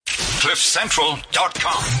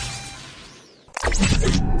CliffCentral.com.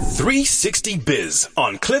 360 Biz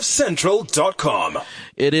on CliffCentral.com.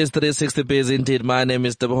 It is 360 Biz indeed. My name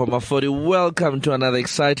is Deboho Mafodi. Welcome to another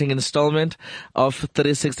exciting installment of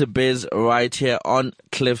 360 Biz right here on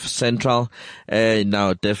Cliff Central.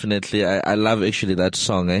 Now, definitely, I love actually that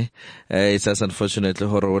song. It's just unfortunately,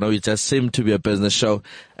 we just seem to be a business show,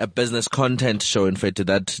 a business content show. In fact,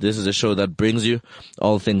 that this is a show that brings you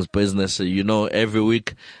all things business. You know, every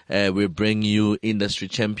week we bring you industry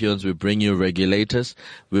champions, we bring you regulators,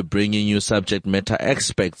 we're bringing you subject matter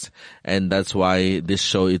experts, and that's why this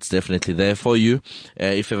show it's definitely there for you.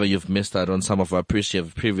 If ever you've missed out on some of our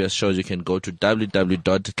previous shows, you can go to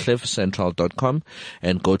www.cliffcentral.com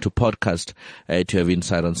and go to podcast to have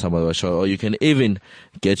insight on some of our shows, or you can even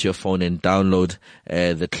get your phone and download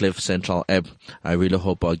the Cliff Central app. I really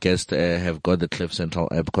hope our guests have got the Cliff Central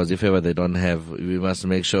app, because if ever they don't have, we must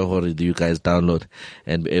make sure you guys download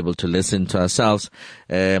and be able to listen to ourselves.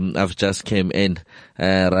 I've just came in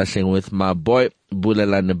rushing with my boy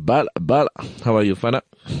Bulelani Bala. How are you, Fana?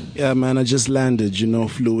 Yeah, man, I just landed,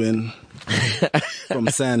 flew in from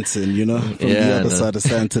Sandton, from the other side of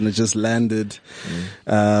Sandton. I just landed.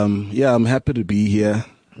 Yeah, I'm happy to be here.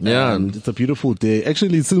 Yeah. It's a beautiful day.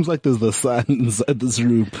 Actually, it seems like there's the sun inside this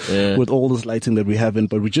room with all this lighting that we haven't,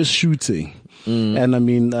 but we're just shooting. And I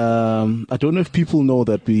mean, I don't know if people know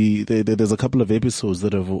that there's a couple of episodes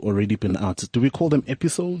that have already been out. Do we call them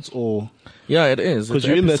episodes or? Yeah, it is. Because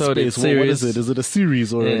you're in that space. What is it? Is it a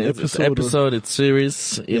series or an episode? It's an episode, it's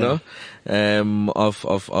series, of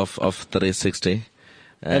 360.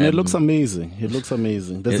 And it looks amazing.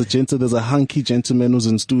 There's a hunky gentleman who's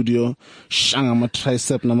in studio. My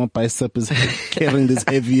tricep and my bicep is carrying this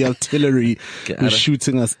heavy artillery. Who's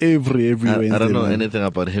shooting us every Wednesday. I don't know anything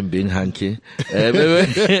about him being hunky. I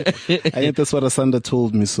think that's what Asanda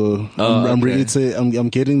told me. So I'm ready to. I'm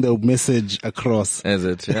getting the message across. Is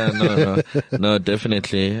it? Yeah, no,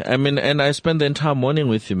 definitely. I mean, and I spent the entire morning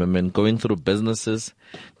with him. I mean, going through businesses,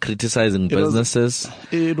 criticizing businesses.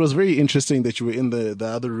 It was very interesting that you were in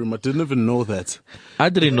the other room. I didn't even know that. I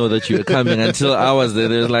didn't know that you were coming until I was there.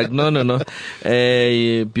 They was like, no.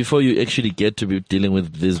 Before you actually get to be dealing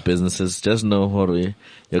with these businesses, just know, Hori,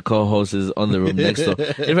 your co-host is on the room next door.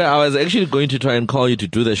 In fact, I was actually going to try and call you to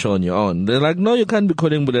do the show on your own. They're like, no, you can't be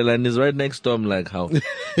calling Bulelani. He's right next door. I'm like, how?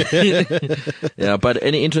 Yeah, but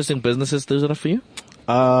any interesting businesses those are for you?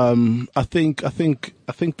 I think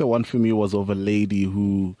the one for me was of a lady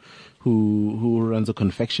who runs a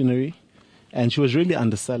confectionery, and she was really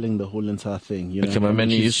underselling the whole entire thing. Okay, my man,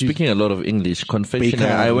 you're speaking a lot of English. Confectionery.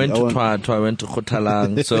 Baker, I went to Twa, I went to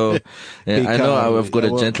Khotalang. So I know I've got a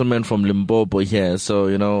gentleman from Limpopo here. So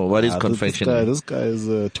what is confectionery? This guy is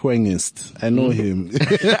a twangist. I know him.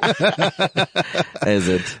 Is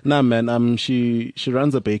it? Nah, man. She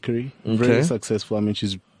runs a bakery. Very successful. I mean,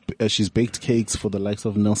 she's baked cakes for the likes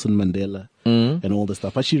of Nelson Mandela and all the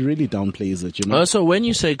stuff, but she really downplays it, Oh, so when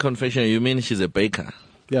you say confectioner, you mean she's a baker?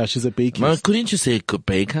 Yeah, she's a baker. Man, couldn't you say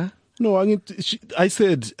baker? No, I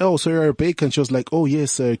said, oh, so you're a baker, and she was like, oh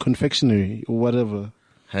yes, confectionery or whatever.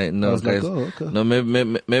 Hey, no, I was guys, like, oh, okay. No,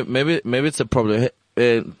 maybe it's a problem.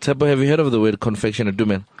 Tebo, have you heard of the word confectioner,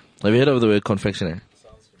 Duman? Have you heard of the word confectioner?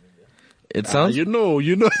 It sounds. You know.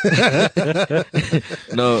 No,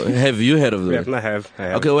 have you heard of the word? I have.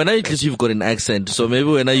 Okay, when at least you've got an accent, so maybe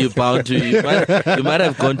when are you bound to, you might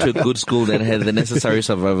have gone to a good school that had the necessary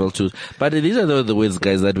survival tools. But these are the words,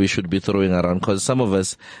 guys, that we should be throwing around, because some of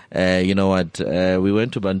us, we went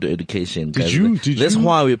to Bantu Education. Guys. Did That's you?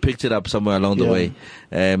 why we picked it up somewhere along the way.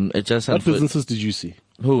 It just What businesses did you see?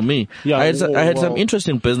 Who, me? Yeah, I had some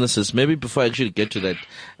interesting businesses. Maybe before I actually get to that,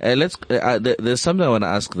 there's something I want to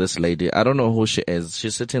ask this lady. I don't know who she is.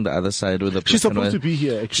 She's sitting the other side with the. She's supposed to be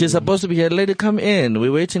here. Actually. She's supposed to be here. Lady, come in.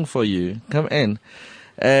 We're waiting for you. Come in.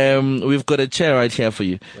 We've got a chair right here for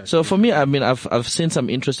you. So for me, I mean, I've seen some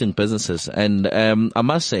interesting businesses, and I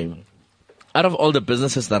must say, out of all the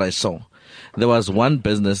businesses that I saw, there was one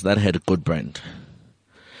business that had a good brand.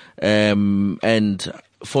 And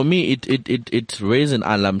for me, it raised an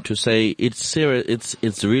alarm to say it's serious.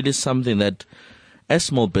 It's really something that, as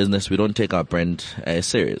small business, we don't take our brand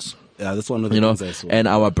serious. Yeah, that's one of the things I saw. And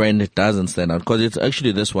our brand doesn't stand out, because it's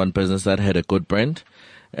actually this one business that had a good brand,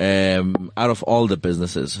 out of all the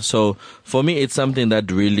businesses. So for me, it's something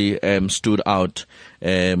that really, stood out,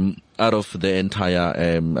 out of the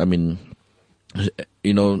entire,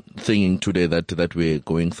 thinking today that we're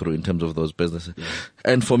going through in terms of those businesses. Yeah.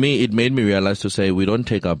 And for me, it made me realize to say we don't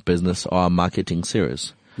take our business or our marketing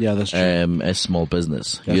serious. Yeah, that's true. A small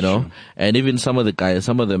business, That's you know, true. and even some of the guys,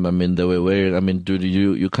 some of them, I mean, they were wearing, I mean, dude,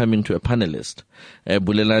 you come into a panelist,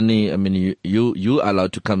 Bulelani, I mean, you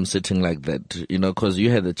allowed to come sitting like that, you know, cause you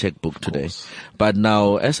had the checkbook today. But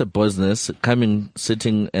now as a business, coming,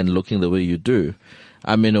 sitting and looking the way you do,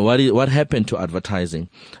 I mean, what happened to advertising?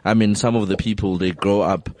 I mean, some of the people, they grow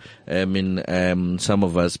up. I mean, some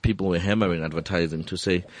of us, people were hammering advertising to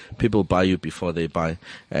say people buy you before they buy,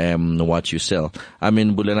 what you sell. I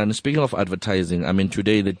mean, Bulelani, speaking of advertising, I mean,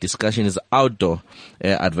 today the discussion is outdoor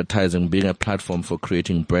advertising being a platform for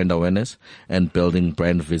creating brand awareness and building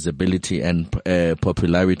brand visibility and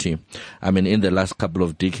popularity. I mean, in the last couple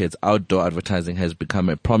of decades, outdoor advertising has become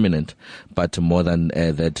a prominent, but more than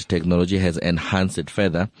that, technology has enhanced it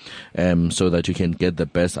further, so that you can get the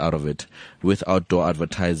best out of it with outdoor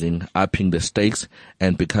advertising, upping the stakes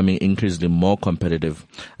and becoming increasingly more competitive.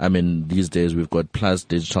 I mean, these days we've got plus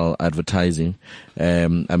digital advertising, I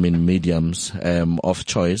mean, mediums, of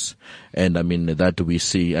choice. And I mean, that we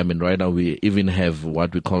see, I mean, right now we even have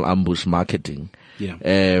what we call ambush marketing. Yeah.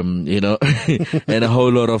 You know, and a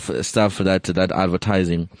whole lot of stuff that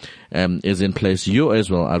advertising, is in place. You as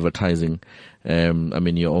well advertising, I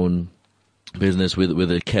mean, your own business with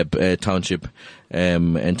the CAP Township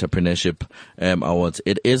Entrepreneurship Awards.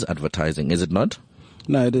 It is advertising, is it not?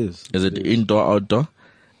 No, it is. Is it indoor, outdoor?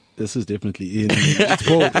 This is definitely in. It's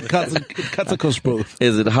both. It cuts across both.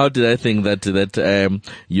 Is it? How did I think that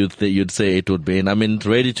you'd say it would be? And I mean,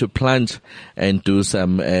 ready to plunge and do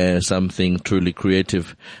something truly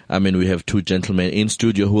creative. I mean, we have two gentlemen in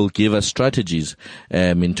studio who will give us strategies,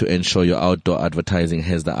 to ensure your outdoor advertising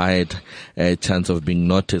has the highest chance of being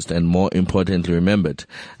noticed and, more importantly, remembered.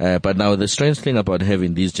 But now the strange thing about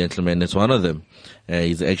having these gentlemen is one of them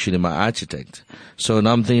is actually my architect. So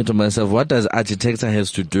now I'm thinking to myself, what does architecture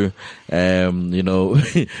has to do,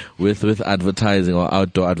 with advertising or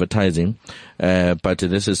outdoor advertising? But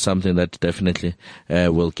this is something that definitely,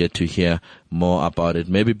 we'll get to hear more about it.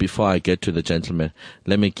 Maybe before I get to the gentleman,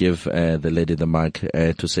 let me give, the lady the mic,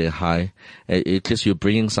 to say hi. At least you're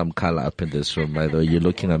bringing some color up in this room, by the way. You're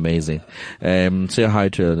looking amazing. Say hi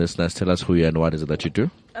to the listeners. Tell us who you are and what is it that you do.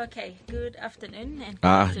 Okay, good afternoon. And good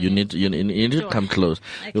afternoon. You need to come close.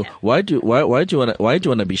 Okay. Why do you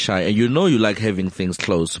wanna be shy? And you know you like having things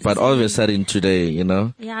close, but all of a sudden today, you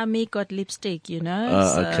know. Yeah, I may got lipstick, so,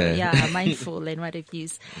 okay. Yeah, mindful and what have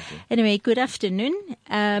yous. Anyway, good afternoon.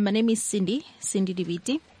 My name is Cindy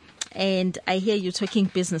Diviti. And I hear you talking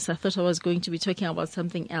business. I thought I was going to be talking about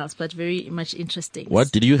something else, but very much interesting.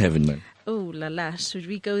 What did you have in mind? Oh, la la, should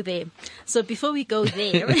we go there? So before we go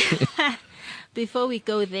there,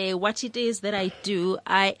 what it is that I do,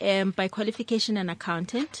 I am by qualification an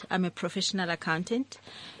accountant. I'm a professional accountant,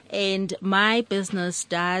 and my business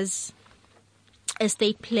does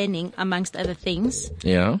estate planning, amongst other things.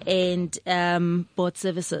 Yeah. And board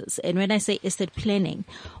services. And when I say estate planning,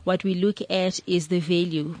 what we look at is the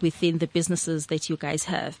value within the businesses that you guys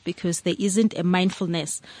have, because there isn't a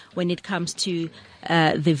mindfulness when it comes to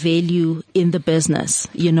the value in the business.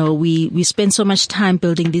 You know, we spend so much time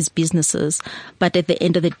building these businesses, but at the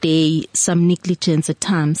end of the day, some negligence at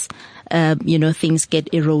times, things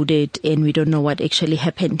get eroded and we don't know what actually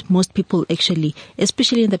happened. Most people actually,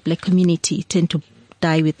 especially in the black community, tend to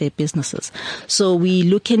die with their businesses. So we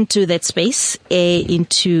look into that space,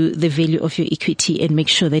 into the value of your equity and make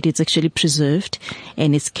sure that it's actually preserved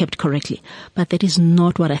and it's kept correctly. But that is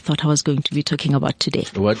not what I thought I was going to be talking about today.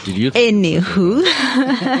 What did you Anywho.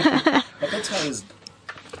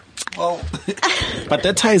 But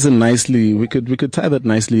that ties in nicely. We could tie that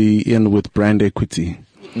nicely in with brand equity.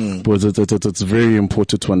 Because it's very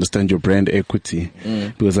important to understand your brand equity.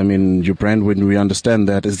 Because I mean, your brand, when we understand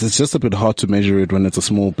that, it's just a bit hard to measure it when it's a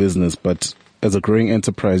small business, but as a growing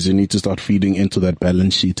enterprise, you need to start feeding into that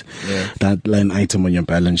balance sheet, that line item on your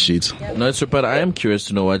balance sheet. No, it's super. I am curious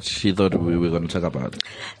to know what she thought we were going to talk about.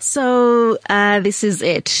 So, this is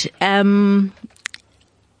it.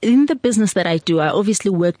 In the business that I do, I obviously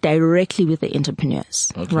work directly with the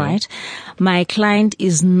entrepreneurs, right? My client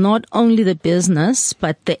is not only the business,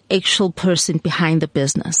 but the actual person behind the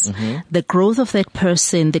business. The growth of that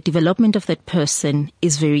person, the development of that person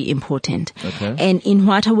is very important. And in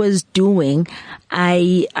what I was doing,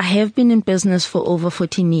 I have been in business for over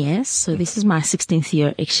 14 years. So this is my 16th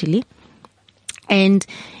year, actually. And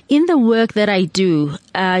in the work that I do,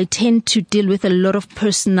 I tend to deal with a lot of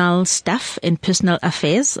personal stuff and personal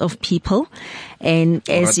affairs of people. And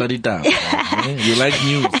as you like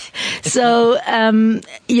news. So,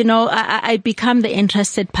 I become the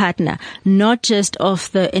interested partner, not just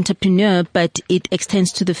of the entrepreneur, but it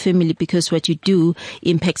extends to the family because what you do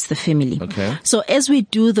impacts the family. Okay. So as we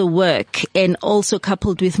do the work and also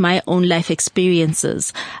coupled with my own life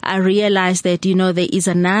experiences, I realize that, there is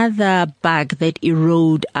another bug that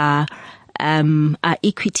erode our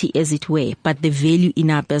equity, as it were, but the value in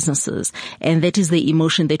our businesses. And that is the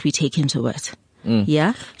emotion that we take into it.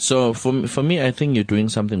 Yeah. So for me, I think you're doing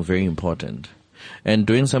something very important, and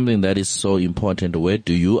doing something that is so important. Where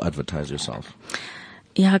do you advertise yourself?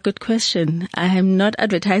 Yeah, good question. I am not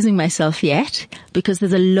advertising myself yet because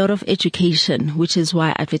there's a lot of education, which is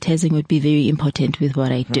why advertising would be very important with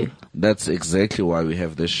what I do. That's exactly why we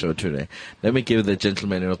have this show today. Let me give the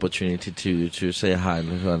gentleman an opportunity to say hi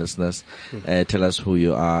to our listeners. Tell us who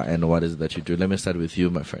you are and what is it that you do. Let me start with you,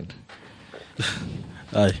 my friend.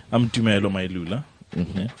 Hi, I'm Tumelo Mailula.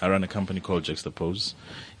 I run a company called Juxtapose.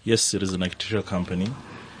 Yes, it is an actual company,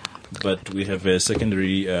 but we have a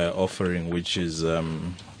secondary offering, which is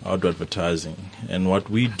outdoor advertising. And what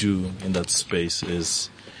we do in that space is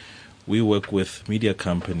we work with media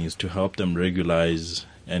companies to help them regularize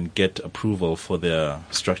and get approval for their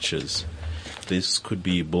structures. This could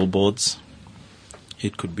be billboards,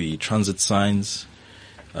 it could be transit signs,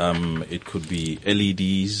 it could be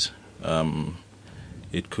LEDs,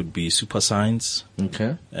 it could be super signs.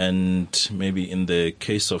 Okay. And maybe in the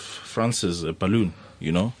case of Francis, a balloon,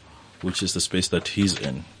 which is the space that he's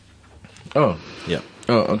in. Oh. Yeah.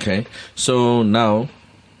 Oh, okay. So now,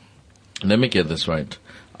 let me get this right.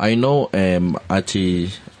 I know,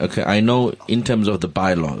 I know in terms of the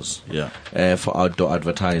bylaws. Yeah. For outdoor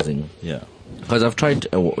advertising. Yeah. Because I've tried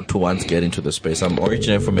to once get into the space. I'm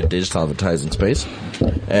originally from a digital advertising space.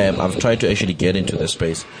 I've tried to actually get into the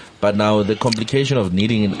space. But now the complication of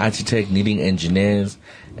needing an architect, needing engineers,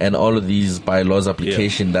 and all of these bylaws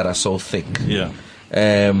application that are so thick. Yeah.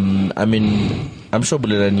 I'm sure,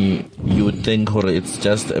 Bulelani, you would think it's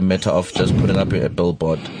just a matter of just putting up a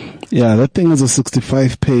billboard. Yeah, that thing is a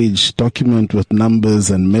 65-page document with numbers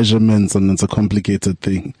and measurements, and it's a complicated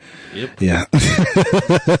thing. Yep. Yeah.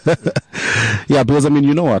 Yeah, because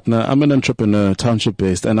you know what? Now, I'm an entrepreneur,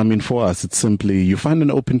 township-based, and for us, it's simply, you find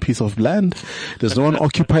an open piece of land, there's no one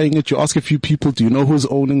occupying it, you ask a few people, do you know who's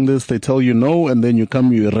owning this? They tell you no, and then you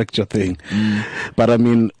erect your thing. But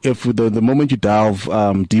if the moment you delve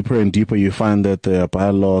deeper and deeper, you find that there are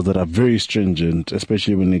bylaws that are very stringent,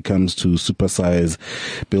 especially when it comes to supersize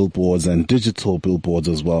billboards and digital billboards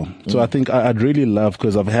as well. So I think I'd really love,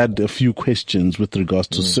 because I've had a few questions with regards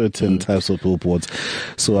to certain types of billboards.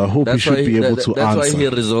 So I hope you should be able to answer. That's why he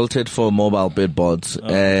resulted for mobile billboards,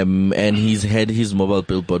 and he's had his mobile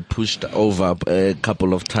billboard pushed over a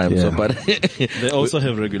couple of times. Yeah. So, but They also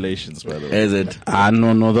have regulations, by the way. Is it?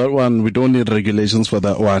 No, that one, we don't need regulations for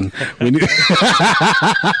that one. We need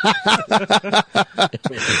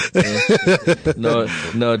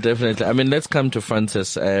No, definitely. Let's come to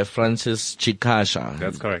Francis. Francis Chikasha.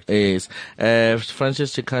 That's correct. Yes.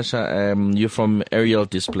 Francis Chikasha, you're from Aerial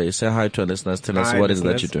Displays. Say hi to our listeners. Tell us what is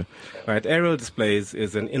that you do. Right. Aerial Displays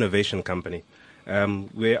is an innovation company.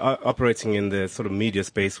 We're operating in the sort of media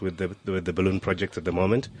space with the balloon project at the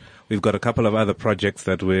moment. We've got a couple of other projects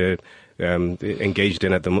that we're engaged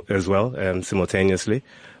in as well, simultaneously.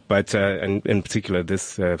 But in particular,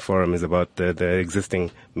 this forum is about the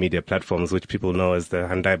existing media platforms, which people know as the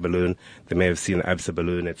Hyundai balloon. They may have seen the ABSA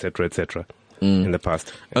balloon, etc., in the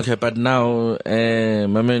past. Okay, but now,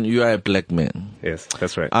 you are a black man. Yes,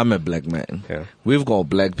 that's right. I'm a black man. Yeah. We've got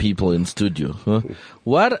black people in studio. Huh?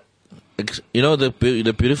 What?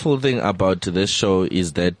 The beautiful thing about this show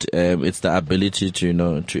is that it's the ability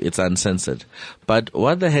to it's uncensored. But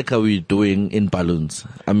what the heck are we doing in balloons?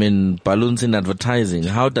 Balloons in advertising.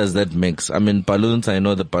 How does that mix? Balloons. I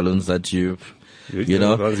know the balloons that you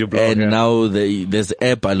know, now there's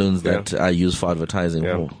air balloons that are used for advertising.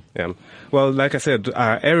 Yeah. Well, like I said,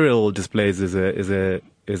 Aerial Displays is an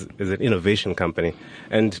innovation company,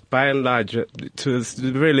 and by and large, to a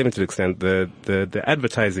very limited extent, the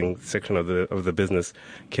advertising section of the business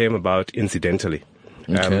came about incidentally.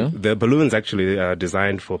 Okay. The balloons actually are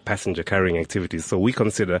designed for passenger carrying activities, so we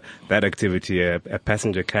consider that activity a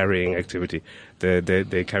passenger carrying activity.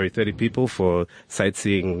 They carry 30 people for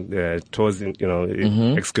sightseeing tours,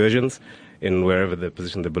 excursions in wherever the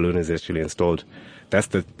position the balloon is actually installed. That's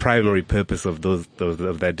the primary purpose of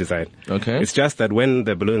of that design. Okay. It's just that when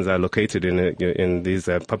the balloons are located in these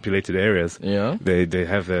populated areas, Yeah. they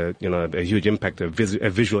have a huge impact, a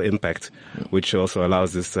visual impact, which also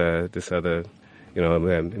allows this other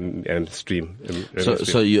stream.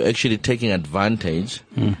 So you're actually taking advantage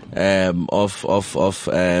of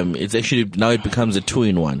it's actually now it becomes a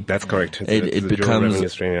 2-in-1. That's correct. It a becomes dual revenue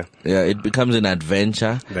stream, yeah. it becomes an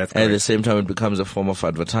adventure. That's At the correct. same time, it becomes a form of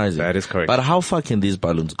advertising. That is correct. But how far can these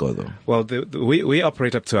balloons go, though? Well, we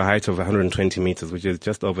operate up to a height of 120 meters, which is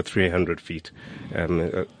just over 300 feet,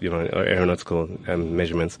 aeronautical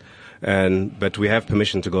measurements. But we have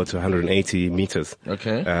permission to go to 180 meters.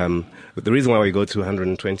 Okay. But the reason why we go to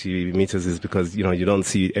 120 meters is because, you don't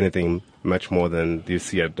see anything much more than you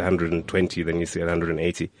see at 120 than you see at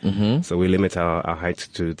 180. Mm-hmm. So we limit our height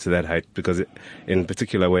to that height because, in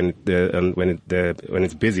particular, when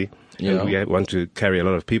it's busy, Yeah. and we want to carry a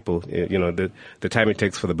lot of people, the time it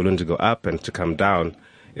takes for the balloon to go up and to come down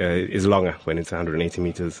is longer when it's 180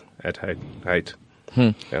 meters at height.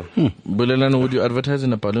 Yeah. Bulelani, would you advertise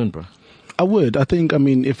in a balloon, bro? I would. I think,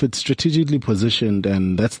 if it's strategically positioned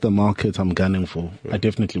and that's the market I'm gunning for, I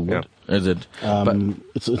definitely would. Yeah. Is it?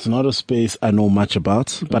 It's not a space I know much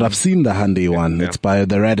about, but I've seen the Hyundai one. Yeah. It's by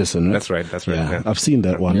the Radisson. That's right. Yeah. I've seen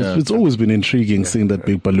that one. Yeah. It's always been intriguing seeing that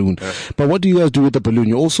big balloon. Yeah. But what do you guys do with the balloon?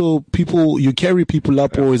 You carry people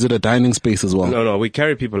up, or is it a dining space as well? No, we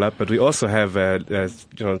carry people up, but we also have,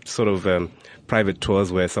 private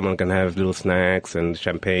tours where someone can have little snacks and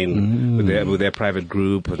champagne with their private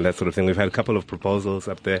group and that sort of thing. We've had a couple of proposals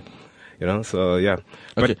up there, so yeah.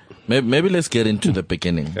 Okay, maybe let's get into the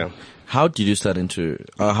beginning. Yeah. How did you start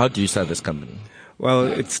this company? Well,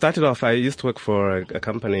 it started off, I used to work for a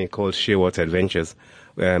company called Shearwater Adventures,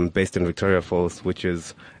 based in Victoria Falls, which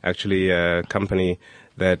is actually a company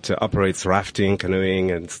that operates rafting,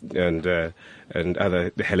 canoeing, and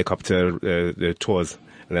other helicopter tours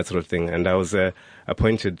and that sort of thing. And I was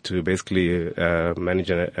appointed to basically manage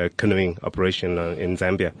a canoeing operation in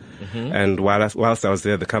Zambia. Mm-hmm. And whilst I was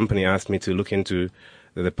there, the company asked me to look into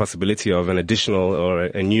the possibility of an additional or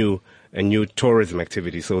a new tourism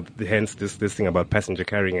activity. So hence this thing about passenger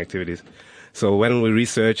carrying activities. So when we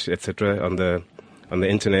researched, etc., on the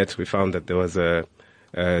internet, we found that there was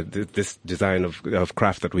this design of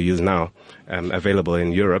craft that we use now available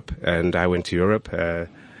in Europe. And I went to Europe.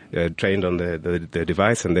 Trained on the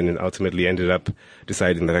device, and then ultimately ended up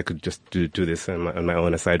deciding that I could just do this on my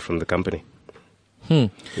own aside from the company.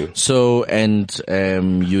 So,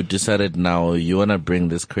 you decided now you want to bring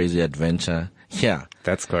this crazy adventure here.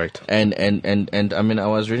 That's correct. And I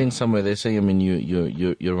was reading somewhere they say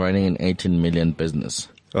you're running an 18 million business.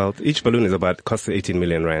 Well, each balloon costs 18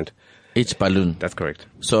 million rand. Each balloon. That's correct.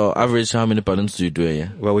 So average, how many balloons do you do a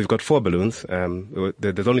year? Well, we've got 4 balloons.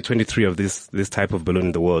 There's only 23 of this type of balloon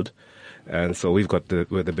in the world. And so we're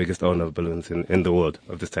the biggest owner of balloons in the world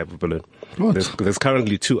of this type of balloon. There's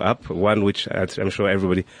currently 2 up, one which I'm sure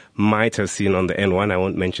everybody might have seen on the N1. I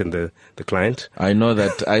won't mention the client. I know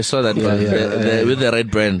that. I saw that with the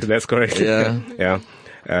red brand. That's correct. Yeah. Yeah.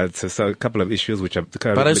 So a couple of issues which are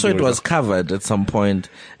currently. But I saw it was covered at some point,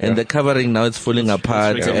 and the covering now it's falling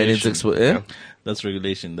apart, and it's That's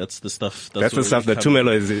regulation. That's the stuff. That's the stuff that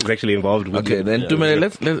Tumelo is actually involved with. Okay, then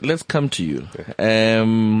Tumelo, let's come to you.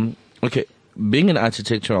 Okay, being an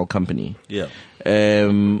architectural company. Yeah.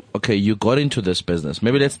 Okay, you got into this business.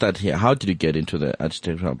 Maybe let's start here. How did you get into the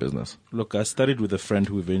architectural business? Look, I studied with a friend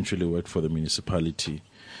who eventually worked for the municipality.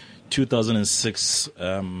 2006,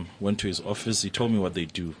 went to his office. He told me what they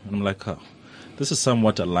do. And I'm like, this is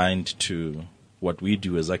somewhat aligned to what we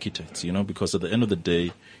do as architects, because at the end of the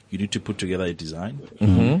day, you need to put together a design.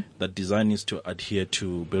 Mm-hmm. That design needs to adhere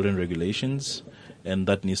to building regulations, and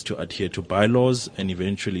that needs to adhere to bylaws, and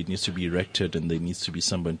eventually it needs to be erected, and there needs to be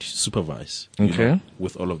somebody to supervise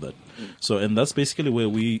with all of that. So, and that's basically where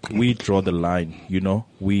we draw the line,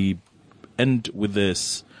 We end with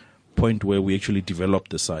this point where we actually developed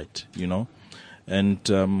the site,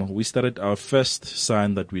 and we started our first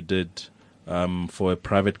sign that we did for a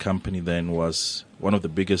private company then was one of the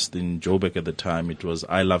biggest in Joburg at the time. It was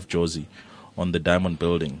I Love Josie on the Diamond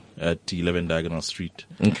Building at 11 Diagonal Street.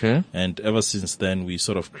 Okay. And ever since then, we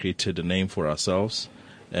sort of created a name for ourselves,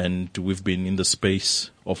 and we've been in the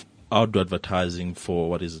space of outdoor advertising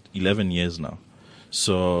for 11 years now.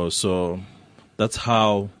 So that's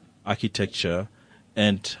how architecture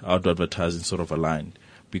and outdoor advertising sort of aligned,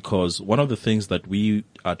 because one of the things that we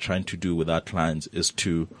are trying to do with our clients is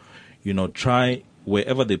to, try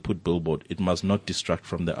wherever they put billboard, it must not distract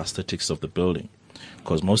from the aesthetics of the building,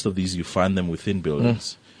 because most of these you find them within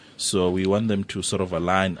buildings. So we want them to sort of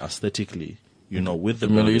align aesthetically, with the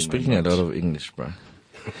Melo, building. you're speaking a lot of English, bro.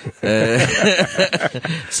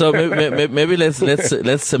 So maybe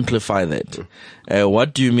let's simplify that.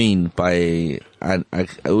 What do you mean by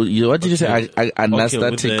what did you say?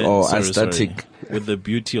 Anastatic or aesthetic? With the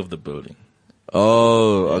beauty of the building.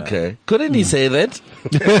 Oh, okay. Couldn't he say that?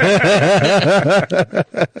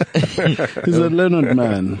 He's a learned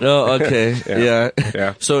man. Oh, okay. Yeah.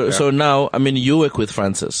 Yeah. So now, I mean, you work with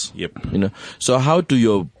Francis. Yep. So how do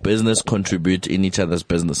your business contribute in each other's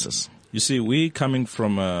businesses? You see, we coming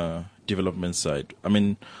from a development side. I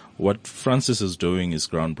mean, what Francis is doing is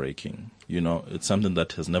groundbreaking. It's something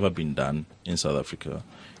that has never been done in South Africa.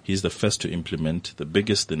 He's the first to implement, the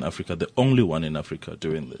biggest in Africa, the only one in Africa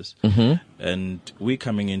doing this. Mm-hmm. And we're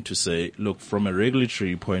coming in to say, look, from a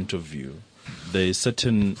regulatory point of view, there are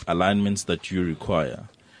certain alignments that you require.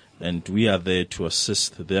 And we are there to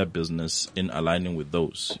assist their business in aligning with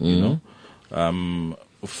those,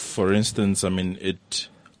 For instance, I mean,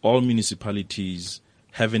 all municipalities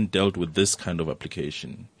haven't dealt with this kind of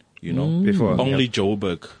application, Before. Only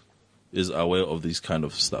Joburg is aware of this kind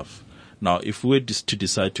of stuff. Now, if we're to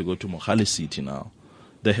decide to go to Mohale City now,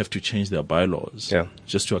 they have to change their bylaws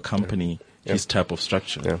just to accompany his type of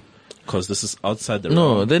structure. Yeah. Because this is outside the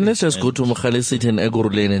No, realm. then let's just go to Mohale City and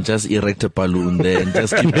Egor Lane and just erect a balloon there and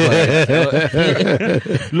just keep quiet.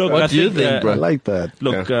 Look, What do you think, bro? I like that.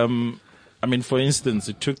 Look, I mean, for instance,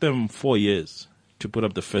 it took them 4 years to put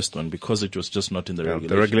up the first one because it was just not in the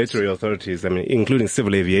regulations. The regulatory authorities, I mean, including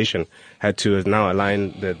civil aviation, had to now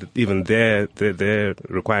align even their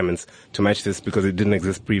requirements to match this because it didn't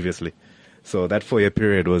exist previously. So that 4-year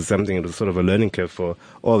period was something, it was sort of a learning curve for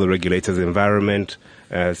all the regulators, environment,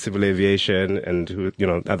 civil aviation, and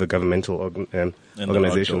other governmental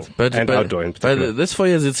organizations. Outdoor. And outdoor in particular. But this 4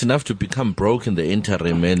 years, it's enough to become broke in the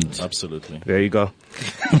interim. And Absolutely. There you go.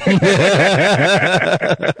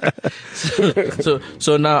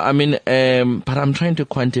 so now, I mean, but I'm trying to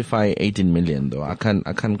quantify 18 million though. I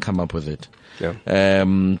can't come up with it. Yeah.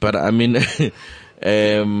 But I mean,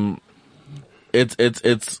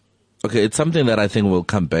 it's okay. It's something that I think we'll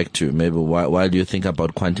come back to maybe while you think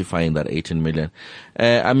about quantifying that 18 million.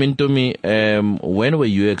 I mean, to me, when were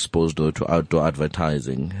you exposed though to outdoor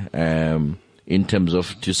advertising? In terms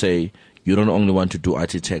of to say you don't only want to do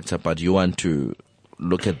architecture, but you want to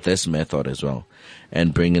look at this method as well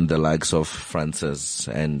and bring in the likes of Francis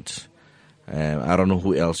and I don't know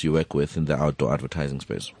who else you work with in the outdoor advertising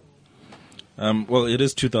space. Well, it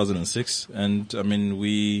is 2006, and I mean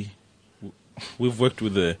we've worked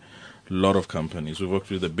with a lot of companies. We've worked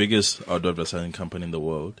with the biggest outdoor advertising company in the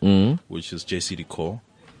world, which is JC Decor,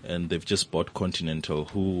 and they've just bought Continental,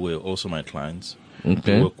 who were also my clients.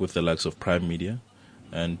 Okay. We work with the likes of Prime Media,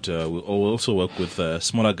 and we also work with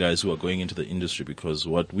smaller guys who are going into the industry, because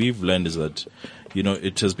what we've learned is that,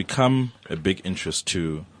 it has become a big interest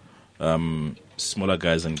to smaller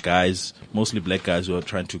guys and guys, mostly black guys, who are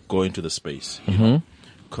trying to go into the space,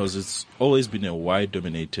 because it's always been a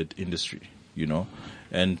white-dominated industry,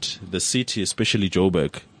 and the city, especially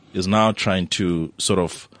Joburg, is now trying to sort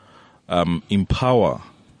of empower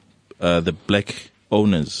the black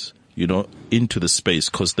owners, into the space,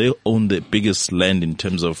 because they own the biggest land in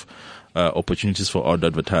terms of opportunities for outdoor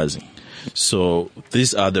advertising. So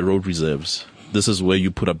these are the road reserves. This is where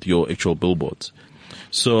you put up your actual billboards.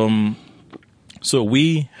 So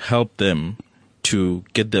we help them to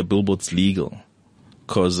get their billboards legal,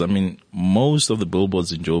 because I mean most of the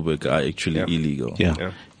billboards in Joburg are actually illegal.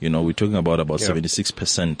 Yeah. We're talking about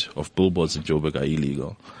 76% of billboards in Joburg are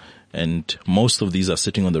illegal, and most of these are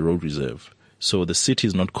sitting on the road reserve. So the city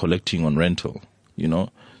is not collecting on rental.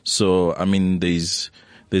 So I mean there's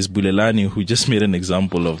Bulelani, who just made an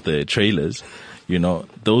example of the trailers.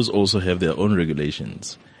 Those also have their own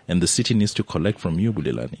regulations, and the city needs to collect from you,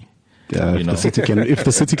 Bulelani. Yeah, if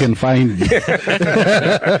the city can find me. But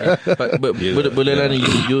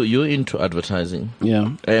Bulelani, you're into advertising. Yeah.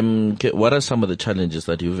 What are some of the challenges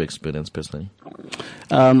that you've experienced personally?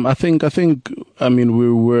 I think, I mean,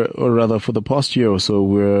 we were, or rather for the past year or so,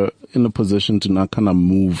 we're in a position to now kind of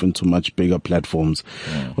move into much bigger platforms,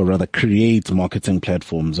 or rather create marketing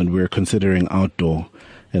platforms, and we're considering outdoor.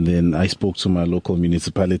 And then I spoke to my local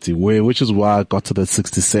municipality, which is why I got to the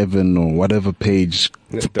 67 or whatever page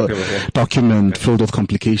document filled with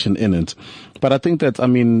complication in it. But I think that, I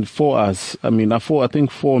mean, for us, I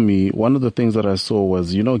think for me, one of the things that I saw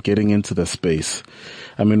was, getting into the space.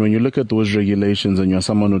 I mean, when you look at those regulations and you're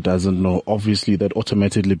someone who doesn't know, obviously that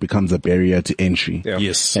automatically becomes a barrier to entry. Yeah.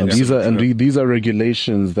 Yes. And these are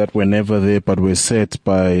regulations that were never there, but were set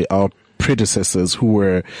by our predecessors who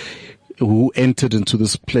were who entered into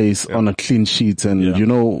this place on a clean sheet. And you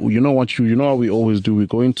know how we always do. We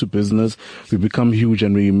go into business, we become huge,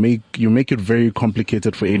 and you make it very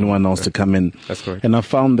complicated for anyone else to come in. That's correct. And I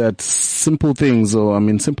found that simple things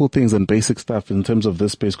and basic stuff in terms of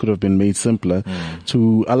this space could have been made simpler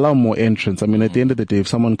to allow more entrance. I mean, at the end of the day, if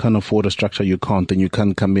someone can't afford a structure you can't, then you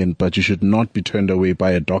can't come in, but you should not be turned away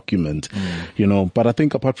by a document, But I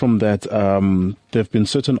think apart from that, there have been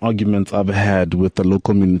certain arguments I've had with the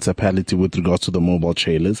local municipality with regards to the mobile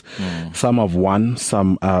trailers. Some have won,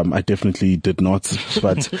 some I definitely did not,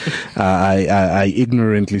 but I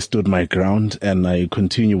ignorantly stood my ground, and I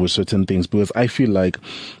continue with certain things, because I feel like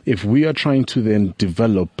if we are trying to then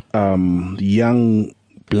develop young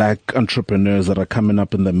black entrepreneurs that are coming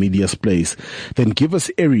up in the media space, then give us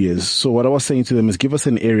areas. So what I was saying to them is, give us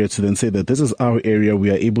an area to then say that this is our area.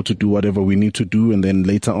 We are able to do whatever we need to do. And then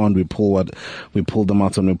later on, we pull them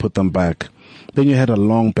out and we put them back. Then you had a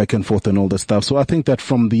long back and forth and all that stuff. So I think that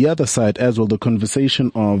from the other side as well, the conversation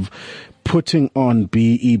of putting on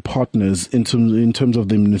BE partners in terms of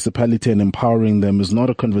the municipality and empowering them is not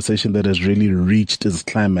a conversation that has really reached its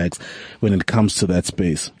climax when it comes to that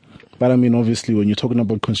space. But I mean, obviously, when you're talking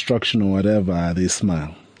about construction or whatever, they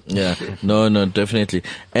smile. Yeah, no, definitely.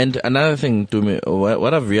 And another thing, to me,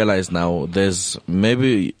 what I've realized now, there's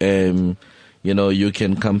maybe, you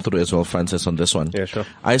can come through as well, Francis, on this one. Yeah, sure.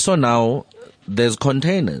 I saw now there's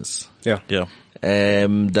containers. Yeah.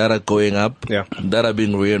 That are going up. Yeah. That are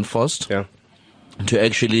being reinforced. Yeah. To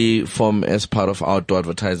actually form as part of outdoor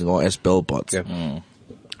advertising or as billboards. Yeah.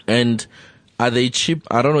 And are they cheap?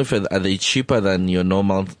 I don't know are they cheaper than your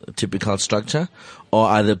normal typical structure, or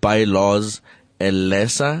are the bylaws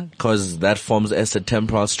lesser because that forms as a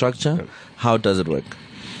temporal structure? Yeah. How does it work?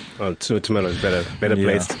 Well, Tumelo is better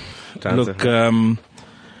placed to answer. Look,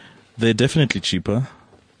 they're definitely cheaper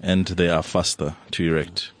and they are faster to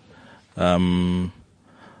erect. But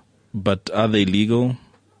are they legal?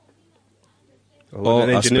 An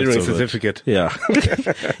engineering certificate. Yeah.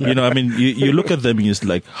 You look at them and you're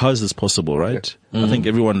like, how is this possible, right? I think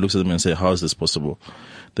everyone looks at them and say, how is this possible?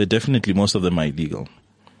 They're definitely, most of them are illegal.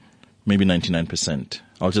 Maybe 99%.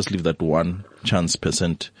 I'll just leave that one chance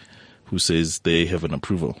percent who says they have an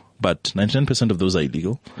approval. But 99% of those are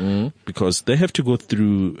illegal because they have to go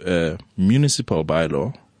through a municipal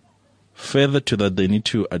bylaw. Further to that, they need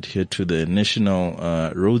to adhere to the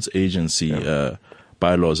National Roads Agency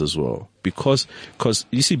bylaws as well. Because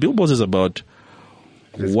you see, billboards is about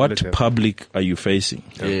what public are you facing?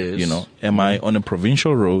 Yes. Am I on a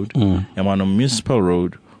provincial road? Am I on a municipal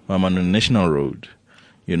road? Or am I on a national road?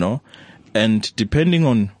 And depending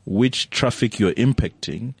on which traffic you're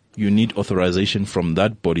impacting, you need authorization from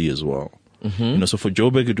that body as well. So for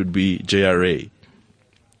Joburg, it would be JRA.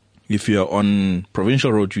 If you're on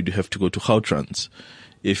provincial road, you'd have to go to Gautrans.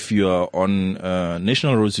 If you're on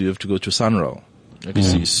national roads, you have to go to SANRAL. You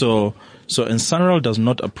see, so and SANRAL does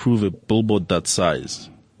not approve a billboard that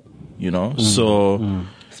size,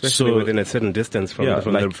 especially within a certain distance from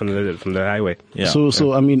the highway. Yeah.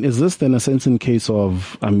 So I mean, is this then a sense in case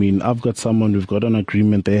of, I've got someone, we've got an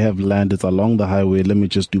agreement, they have land, it's along the highway, let me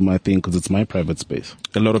just do my thing because it's my private space.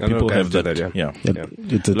 A lot of people have that. A lot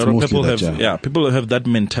of people have people have that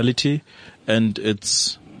mentality, and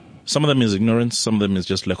some of them is ignorance, some of them is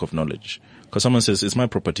just lack of knowledge. Because someone says, it's my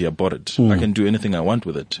property, I bought it. I can do anything I want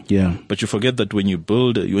with it. Yeah. But you forget that when you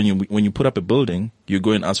build, when you put up a building, you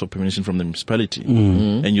go and ask for permission from the municipality.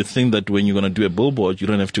 And you think that when you're going to do a billboard, you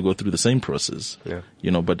don't have to go through the same process. Yeah.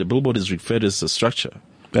 But the billboard is referred as a structure.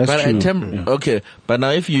 That's true. Okay, but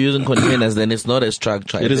now if you're using containers, then it's not a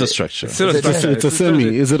structure. It is a structure. It's a semi.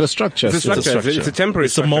 Is it a structure? It's a structure. It's a temporary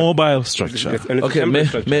structure. It's a mobile structure. Okay,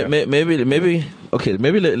 maybe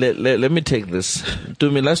let me take this.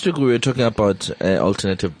 Last week we were talking about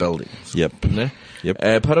alternative buildings. Yep.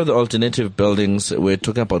 Part of the alternative buildings, we're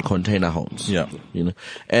talking about container homes. Yeah.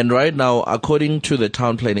 And right now, according to the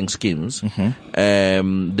town planning schemes,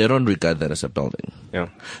 they don't regard that as a building. Yeah.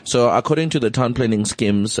 So according to the town planning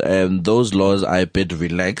schemes, those laws are a bit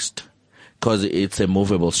relaxed because it's a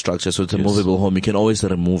movable structure. So it's a movable home. You can always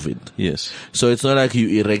remove it. Yes. So it's not like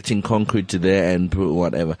you erecting concrete there and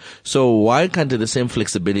whatever. So why can't the same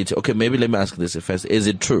flexibility? Okay, maybe let me ask this first. Is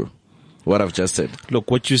it true? What I've just said.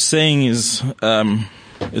 Look, what you're saying is,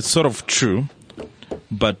 it's sort of true,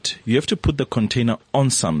 but you have to put the container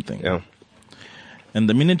on something. Yeah. And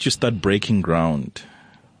the minute you start breaking ground,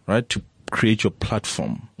 right, to create your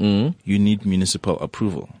platform, you need municipal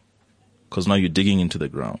approval. Because now you're digging into the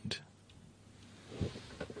ground.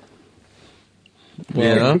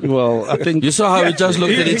 Well, I think you saw how we just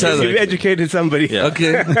looked at each other. You educated somebody. Yeah.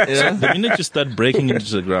 Okay. Yeah. The minute you start breaking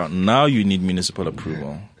into the ground, now you need municipal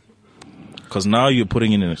approval. Because now you're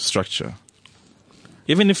putting in a structure.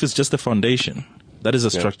 Even if it's just a foundation, that is a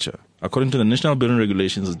structure. According to the National Building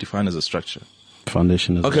Regulations, it's defined as a structure.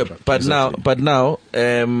 Foundation is Okay, but now,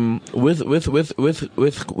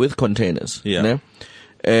 with containers. Yeah. né?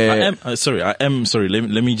 I am sorry.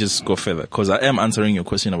 Let me just go further, because I am answering your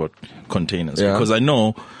question about containers. Yeah. Because I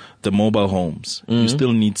know the mobile homes, you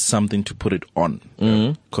still need something to put it on,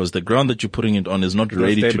 because the ground that you're putting it on is not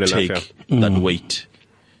ready to stable enough, take that weight.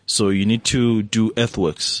 So you need to do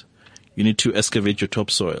earthworks. You need to excavate your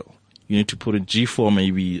topsoil. You need to put a G4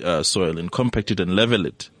 maybe soil and compact it and level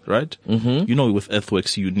it, right? You know, with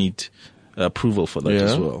earthworks you need approval for that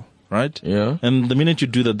as well, right? Yeah. And the minute you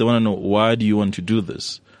do that, they want to know, why do you want to do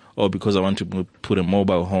this? Or because I want to put a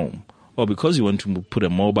mobile home. Or because you want to put a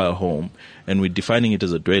mobile home and we're defining it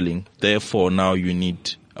as a dwelling, therefore now you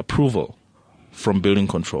need approval from building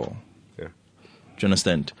control. Yeah. Do you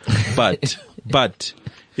understand? But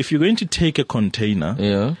if you're going to take a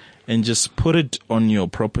container and just put it on your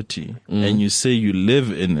property and you say you live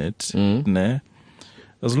in it, nah,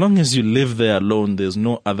 as long as you live there alone, there's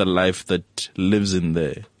no other life that lives in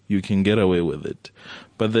there. You can get away with it.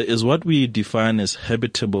 But there is what we define as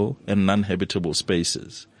habitable and non-habitable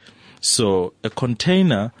spaces. So a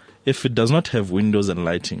container, if it does not have windows and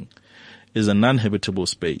lighting, is a non-habitable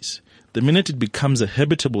space. The minute it becomes a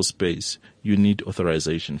habitable space, you need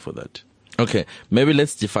authorization for that. Okay, maybe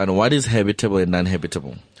let's define what is habitable and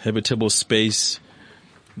non-habitable. Habitable space.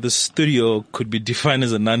 The studio could be defined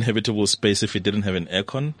as a non-habitable space if it didn't have an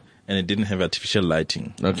aircon and it didn't have artificial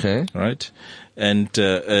lighting. Okay. Right? And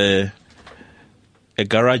a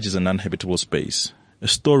garage is a non-habitable space. A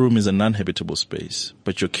storeroom is a non-habitable space.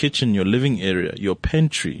 But your kitchen, your living area, your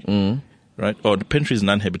pantry, right? Or the pantry is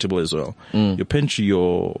non-habitable as well. Your pantry,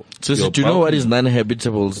 your... So your do you know what balcony- is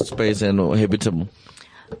non-habitable space and habitable?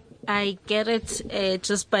 I get it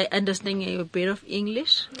just by understanding a bit of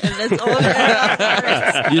English, and that's all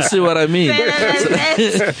that You see what I mean?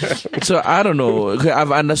 I So I don't know. Okay,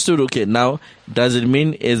 I've understood. Okay, now does it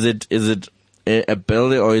mean is it a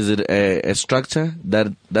building or is it a structure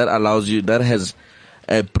that allows you, that has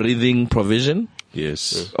a breathing provision,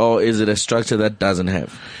 Yes. or is it a structure that doesn't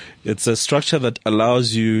have? It's a structure that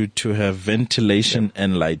allows you to have ventilation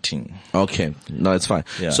and lighting. Okay, no, it's fine.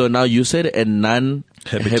 Yeah. So now you said a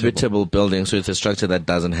non-habitable building, so it's a structure that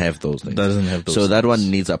doesn't have those things. Doesn't have those So that things.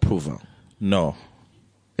 one needs approval. No.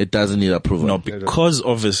 It doesn't need approval. No, because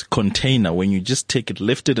of a container, when you just take it,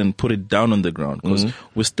 lift it and put it down on the ground, because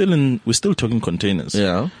we're still talking containers.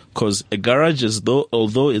 Yeah. Because a garage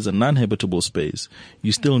although it's a non-habitable space,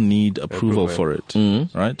 you still need approval for it,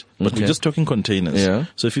 right? But Okay. we're just talking containers. Yeah.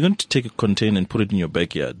 So if you're going to take a container and put it in your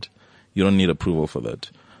backyard, you don't need approval for that.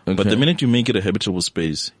 But Okay. the minute you make it a habitable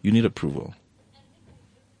space, you need approval.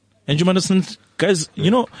 And you understand, guys,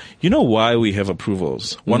 you know why we have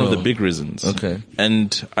approvals? One of the big reasons. Okay.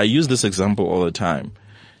 And I use this example all the time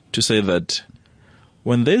to say that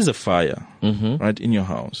when there's a fire, right, in your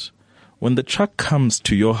house, when the truck comes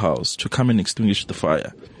to your house to come and extinguish the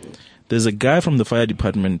fire, there's a guy from the fire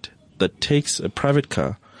department that takes a private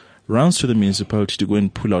car, runs to the municipality to go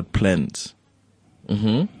and pull out plans.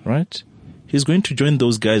 Right? He's going to join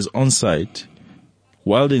those guys on site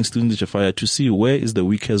while they extinguish a fire to see where is the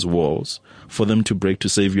weakest walls for them to break to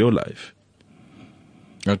save your life.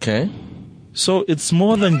 Okay. So it's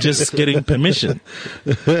more than just getting permission.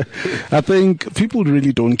 I think people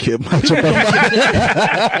really don't care much about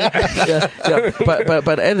Yeah.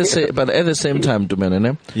 But at the same time,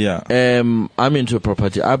 Dumenene, Yeah. I'm into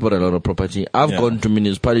property. I bought a lot of property. I've Yeah. gone to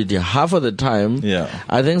municipality half of the time. Yeah.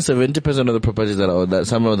 I think 70% of the properties that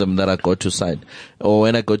some of them that I go to site, or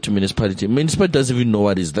when I go to municipality doesn't even know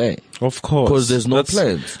what is there. Of course. 'Cause there's no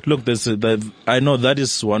plans. Look, I know that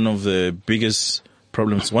is one of the biggest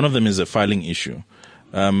problems. One of them is a filing issue.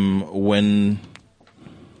 When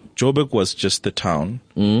Joburg was just a town,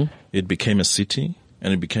 it became a city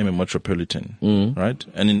and it became a metropolitan, right?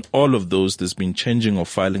 And in all of those, there's been changing of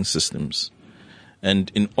filing systems. And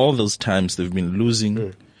in all those times, they've been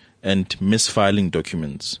losing and misfiling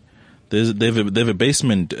documents. They have a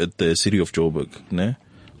basement at the city of Joburg, ne?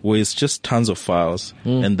 Where it's just tons of files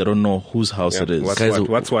and they don't know whose house it is.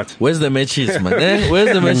 What's what? Where's the matches, man?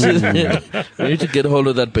 Where's the matches? We need to get hold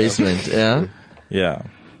of that basement. Yeah. Yeah.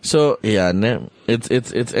 So yeah,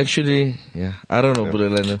 it's actually I don't know,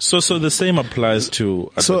 Bulelane. So the same applies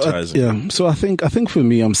to advertising. So I think for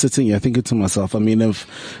me, I'm sitting here thinking to myself, I mean, if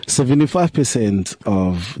 75%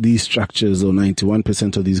 of these structures or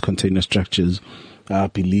 91% of these container structures are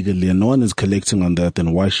up illegally and no one is collecting on that,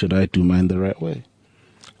 then why should I do mine the right way?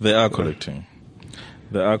 They are collecting.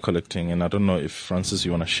 And I don't know if, Francis,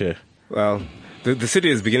 you want to share. Well, the city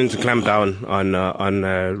is beginning to clamp down on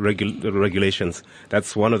regulations.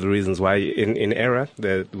 That's one of the reasons why in ERA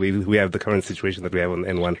we have the current situation that we have on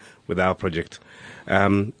N1 with our project.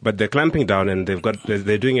 But they're clamping down, and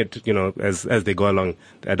they're doing it, as they go along.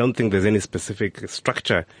 I don't think there's any specific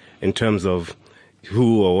structure in terms of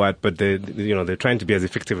who or what, but they're trying to be as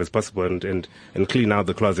effective as possible and clean out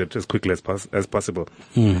the closet as quickly as possible.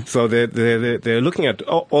 So they're looking at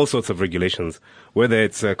all sorts of regulations, whether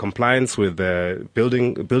it's compliance with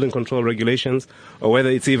building control regulations, or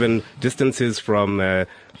whether it's even distances from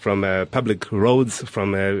public roads,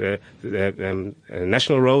 from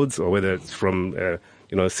national roads, or whether it's from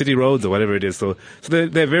city roads or whatever it is. So there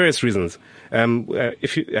are various reasons. I don't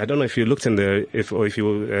know if you looked if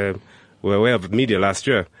you were aware of media last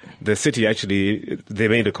year, the city they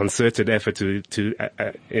made a concerted effort to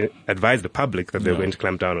advise the public that they're going to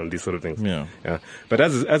clamp down on these sort of things. Yeah. But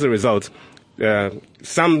as a result,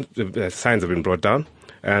 some signs have been brought down,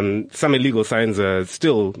 and some illegal signs are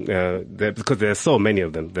still there because there are so many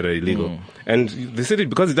of them that are illegal. And the city,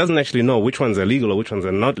 because it doesn't actually know which ones are legal or which ones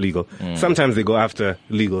are not legal, sometimes they go after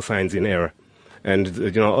legal signs in error. And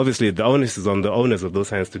obviously the onus is on the owners of those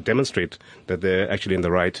signs to demonstrate that they're actually in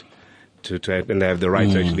the right. And they have the right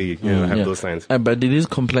to actually have those signs. But these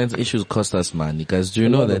compliance issues cost us money, guys. Do you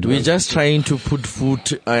know that? We're just trying to put food,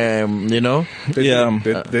 They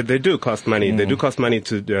do cost money. They do cost money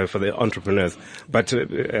for the entrepreneurs. But,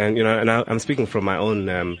 I'm speaking from my own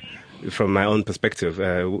perspective.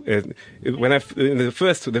 When the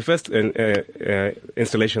first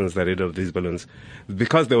installations that I did of these balloons,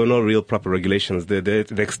 because there were no real proper regulations, the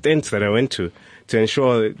extent that I went to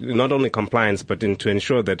ensure not only compliance, but to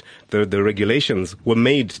ensure that the regulations were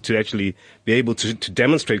made to actually be able to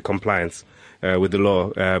demonstrate compliance with the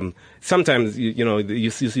law. Sometimes you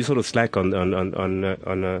sort of slack on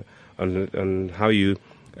how you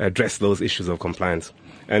address those issues of compliance,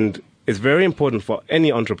 and it's very important for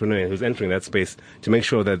any entrepreneur who's entering that space to make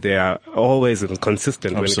sure that they are always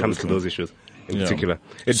consistent when it comes to those issues in particular.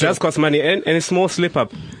 It does cost money, and a small slip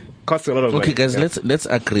up costs a lot of money. Okay, guys, let's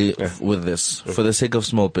agree with this for the sake of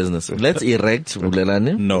small businesses. Let's erect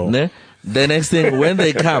Bulelani. No. The next thing, when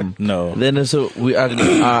they come, then so we are,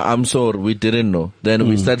 I'm sorry, we didn't know. Then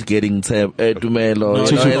we start getting Tumelo.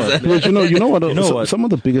 You know what? Some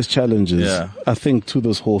of the biggest challenges, I think, to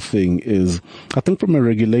this whole thing is, I think from a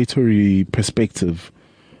regulatory perspective,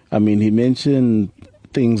 I mean, he mentioned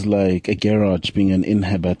things like a garage being an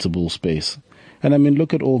inhabitable space. And I mean,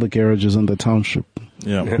 look at all the garages in the township.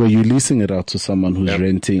 Where you're leasing it out to someone who's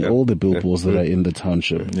renting all the billboards that are in the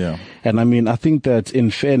township. And I mean, I think that in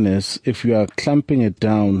fairness, if you are clamping it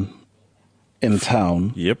down in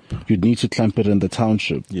town, you'd need to clamp it in the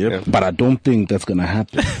township. But I don't think that's going to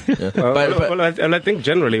happen. I think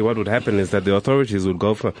generally what would happen is that the authorities would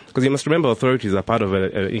go for, because you must remember authorities are part of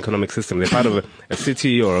an economic system. They're part of a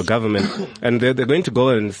city or a government, and they're going to go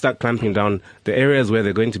and start clamping down the areas where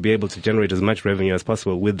they're going to be able to generate as much revenue as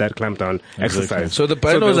possible with that clamp down exercise. So the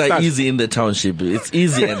bylaws are easy in the township. It's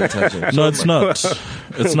easy in the township. No, it's not.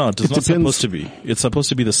 It's not. It's not supposed to be. It's supposed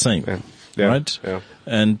to be the same. Right?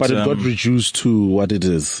 But it got reduced to what it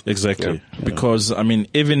is. Exactly. Because, I mean,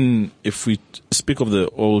 even if we speak of the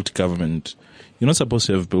old government, you're not supposed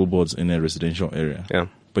to have billboards in a residential area.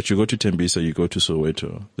 But you go to Tembisa, you go to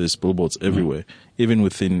Soweto, there's billboards everywhere, even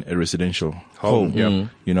within a residential home.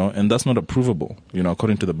 And that's not approvable,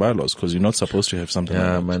 according to the bylaws, because you're not supposed to have something like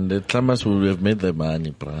that. Man, the plumbers will have made their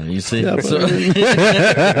money, bro. You see? But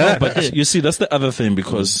you see, that's the other thing,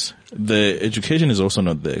 because the education is also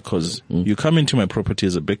not there, because you come into my property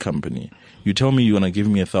as a big company, you tell me you're going to give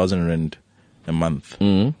me 1,000 rand a month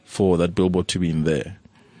for that billboard to be in there.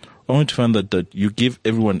 Only to find that you give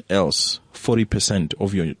everyone else 40%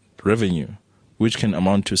 of your revenue, which can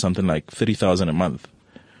amount to something like 30,000 a month.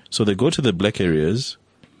 So they go to the black areas,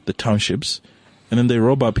 the townships, and then they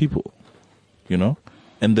rob our people, and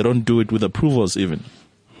they don't do it with approvals even.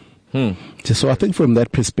 So I think from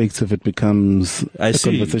that perspective, it becomes a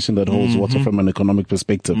conversation that holds water from an economic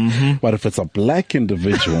perspective. But if it's a black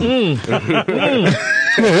individual, then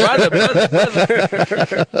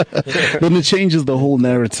it changes the whole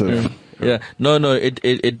narrative. No,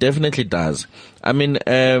 it definitely does. I mean,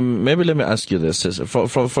 maybe let me ask you this: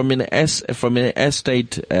 from an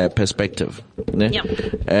estate perspective.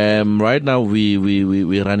 Right now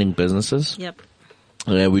we're running businesses.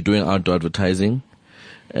 We're doing outdoor advertising.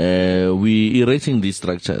 We erecting these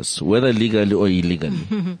structures, whether legally or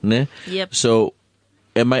illegally. So,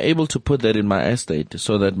 am I able to put that in my estate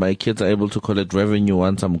so that my kids are able to collect revenue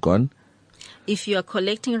once I'm gone? If you are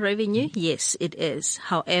collecting revenue, yes, it is.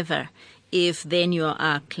 However, if then you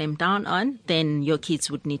are clamped down on, then your kids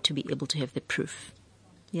would need to be able to have the proof.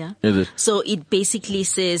 Yeah. Is it? So it basically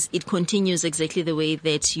says it continues exactly the way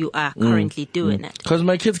that you are currently doing it. Because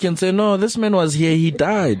my kids can say, no, this man was here, he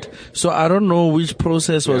died. So I don't know which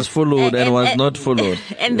process was followed and was not followed.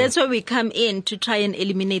 And that's where we come in to try and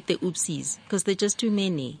eliminate the oopsies, because they're just too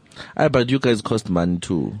many. But you guys cost money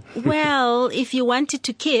too. Well, if you wanted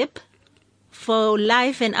to keep for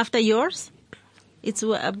life and after yours,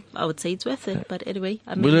 I would say it's worth it. But anyway,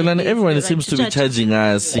 I mean, Well, and everyone right seems to be charging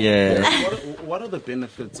us. Yeah. What are the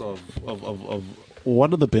benefits of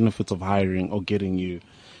what are the benefits of hiring or getting you?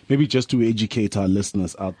 Maybe just to educate our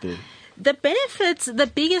listeners out there. The benefits, the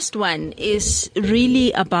biggest one is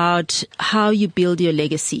really about how you build your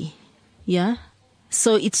legacy. Yeah.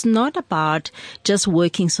 So it's not about just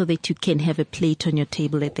working so that you can have a plate on your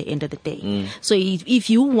table at the end of the day. So if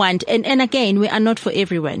you want, and again, we are not for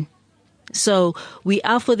everyone. So we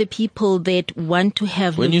are for the people that want to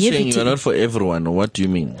have When you're longevity. saying you're not for everyone, what do you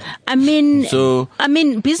mean? I mean, So-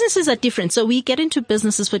 businesses are different. So we get into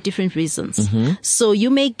businesses for different reasons. So you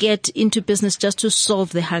may get into business just to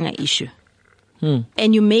solve the hunger issue.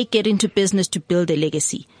 And you may get into business to build a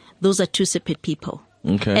legacy. Those are two separate people.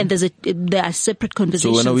 Okay. And there are separate So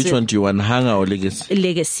conversations. which one do you want, hunger or legacy?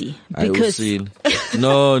 Legacy. I will Because, see.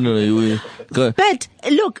 No. Go. but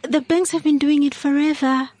look, the banks have been doing it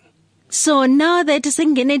forever. So now that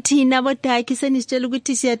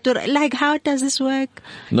like, how does this work?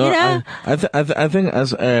 No, You know? I think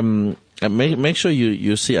as make sure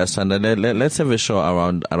you see us, and let's have a show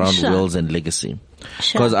around Sure. wills and legacy.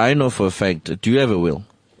 Sure. Because I know for a fact. Do you have a will?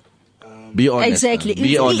 Be honest. Exactly.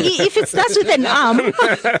 Be honest. If it starts with an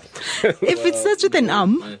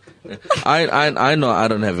arm, I know I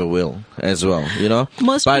don't have a will as well, you know.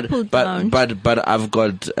 Most but, people but, don't. But I've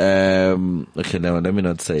got okay, no, let me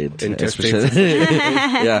not say it. Especially,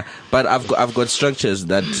 yeah, but I've got structures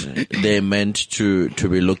that they're meant to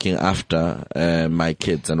be looking after my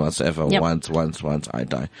kids and whatsoever. Yep. Once I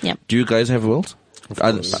die. Yep. Do you guys have wills?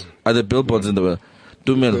 Are there billboards in the will?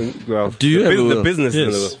 Do you have a will? The business in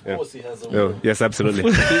Yes. the will. Yeah. Oh, yes,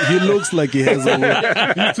 absolutely. He looks like he has a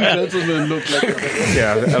will. You two gentlemen look like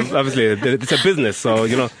Yeah, obviously, it's a business, so,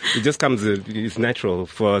 you know, it just comes, it's natural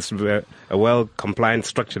for us to be a well-compliant,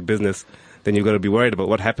 structured business. Then you've got to be worried about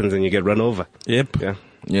what happens when you get run over. Yep. Yeah.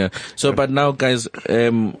 Yeah. So, but now, guys,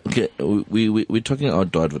 okay, we're talking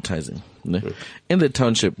outdoor advertising. Ne? In the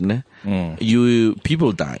township, ne?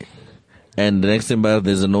 People die. And the next thing about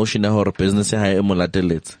there's a notion that business,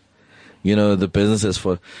 you know, the business has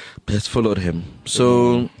followed him.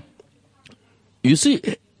 So, you see,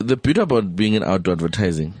 the beauty about being in outdoor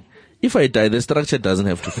advertising, if I die, the structure doesn't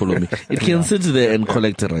have to follow me. It can sit there and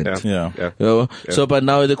collect rent. Yeah. Yeah. You know? So, but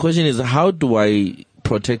now the question is, how do I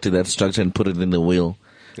protect that structure and put it in the will?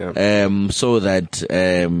 Yeah. So that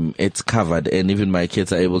it's covered, and even my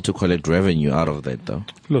kids are able to collect revenue out of that, though.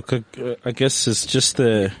 Look, I guess it's just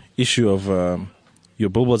the issue of your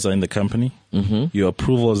billboards are in the company, your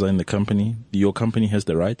approvals are in the company, your company has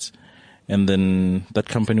the rights, and then that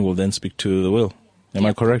company will then speak to the will. Am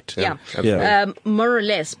I correct? Yeah. Yeah. More or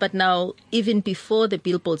less. But now, even before the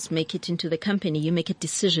billboards make it into the company, you make a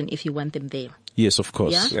decision if you want them there. Yes, of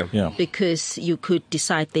course. Yeah? Yeah. Because you could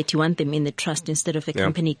decide that you want them in the trust instead of a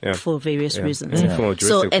company Yeah. for various reasons. Yeah. From a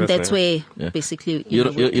So, juristic and that's person, where basically You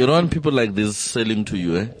don't want people like this selling to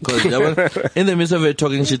you, eh? Because in the midst of her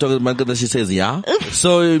talking, she says, yeah.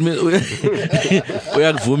 So, we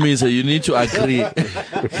are Vumi, so you need to agree.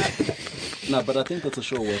 No, but I think that's a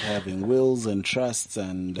show worth having. Wills and trusts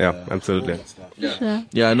and Yeah, absolutely. all that stuff.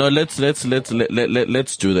 Yeah, no, let's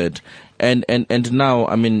do that. And now,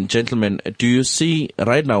 I mean, gentlemen, do you see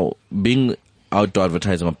right now being outdoor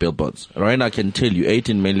advertising on billboards? Right now, I can tell you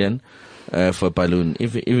 18 million for balloon.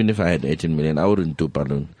 Even if I had 18 million, I wouldn't do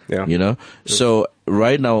balloon. Yeah. You know? So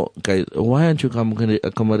right now, guys, why aren't you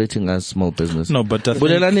accommodating us small business? No, but I think-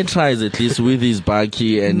 Bulelani tries at least with his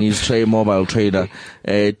Baki and his mobile trader,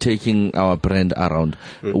 taking our brand around.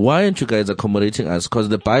 Why aren't you guys accommodating us? Because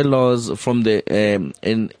the bylaws from the,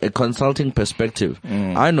 in a consulting perspective,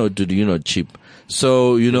 I know, dude, you're not cheap.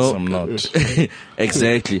 So, you know, I'm not.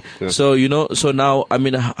 exactly. So, you know, so now, I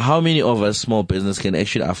mean, how many of us small business can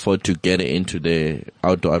actually afford to get into the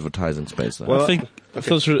outdoor advertising space? I think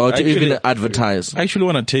or to even advertise? I actually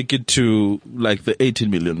want to take it to like the 18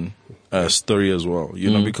 million story as well, you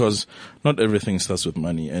know, because not everything starts with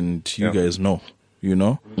money, and you guys know. You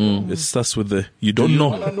know, it starts with the you don't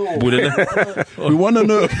know. We want to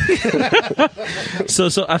know.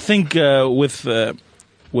 So I think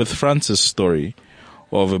with Francis' story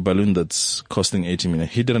of a balloon that's costing 18 million,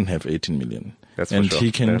 he didn't have 18 million. That's for and sure.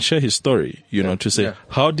 he can share his story, to say,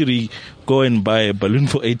 how did he go and buy a balloon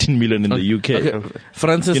for 18 million in the UK? Okay.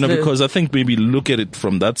 Francis, because I think maybe look at it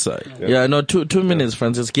from that side. Yeah, no, 2 minutes,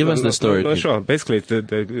 Francis. Give us the story. No, sure. Basically, it's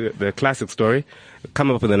the classic story.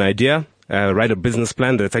 Come up with an idea, write a business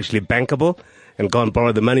plan that's actually bankable, and go and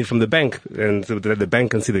borrow the money from the bank, and so that the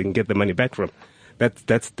bank can see they can get the money back from.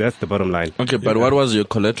 That's the bottom line. Okay, but what was your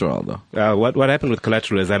collateral though? What happened with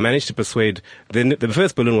collateral is I managed to persuade, the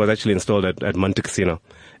first balloon was actually installed at Monte Casino.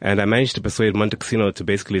 And I managed to persuade Monte Casino to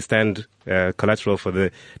basically stand collateral for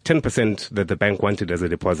the 10% that the bank wanted as a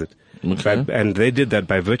deposit. Okay. And they did that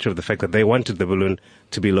by virtue of the fact that they wanted the balloon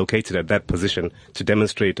to be located at that position to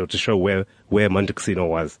demonstrate or to show where Monte Casino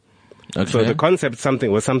was. Okay. So the concept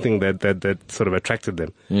was something that sort of attracted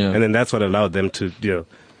them. Yeah. And then that's what allowed them to,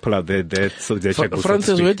 pull out their checkbook.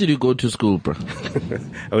 Francis, where did you go to school, bro?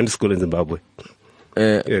 I went to school in Zimbabwe.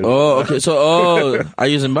 Oh, okay. So, are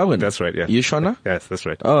you Zimbabwean? That's right, yeah. You Shona? Yes, that's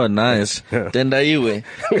right. Oh, nice. Tendaiwe.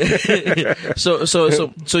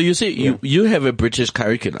 So you see, you have a British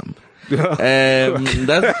curriculum. I don't think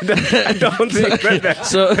I don't think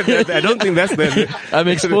that's the. I'm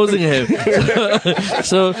exposing him.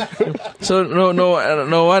 So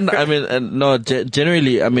no one. I mean, no.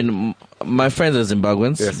 Generally, I mean, my friends are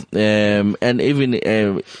Zimbabweans, yes. And even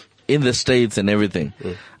in the States and everything.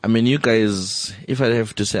 I mean, you guys, if I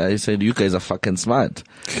have to say, I said you guys are fucking smart,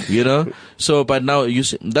 So, but now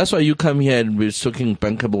that's why you come here and we're talking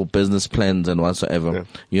bankable business plans and whatsoever,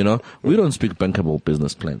 We don't speak bankable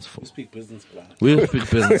business plans. We speak business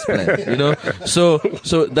plans. So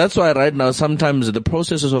that's why right now sometimes the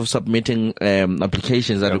processes of submitting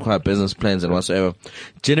applications that require business plans and whatsoever,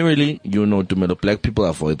 generally, Dumelo, black people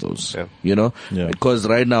avoid those, because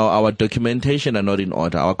right now our documentation are not in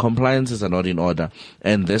order, our compliances are not in order,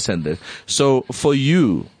 and this and this. So for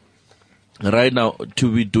you, right now,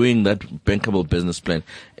 to be doing that bankable business plan,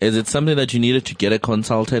 is it something that you needed to get a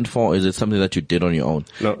consultant for, or is it something that you did on your own?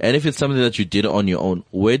 No. And if it's something that you did on your own,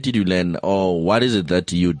 where did you learn, or what is it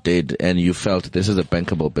that you did and you felt this is a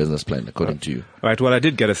bankable business plan according to you? Right. Well, I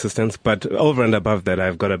did get assistance, but over and above that,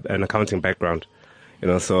 I've got an accounting background.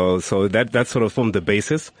 So that sort of formed the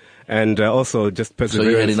basis. And also just perseverance.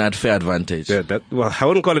 So you had an unfair advantage. Yeah, I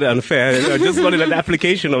wouldn't call it unfair. I just call it an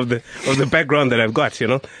application of the background that I've got,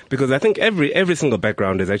 because I think every single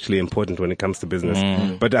background is actually important when it comes to business.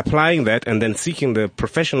 But applying that and then seeking the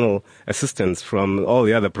professional assistance from all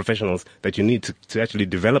the other professionals that you need to actually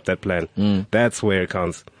develop that plan, that's where it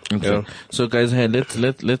counts. Okay. So guys, hey,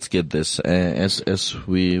 let's get this, as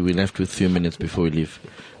we left with a few minutes before we leave.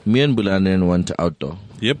 Me and Bulanen went outdoor.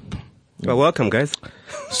 Yep. Well, welcome, guys.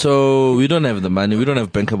 So we don't have the money. We don't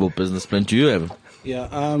have bankable business plan. Do you have? Yeah,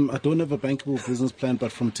 I don't have a bankable business plan,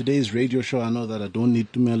 but from today's radio show, I know that I don't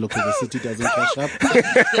need to mail because the city doesn't cash up.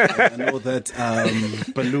 I know that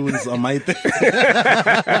balloons are my thing.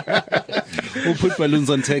 We'll put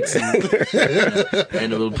balloons on taxis.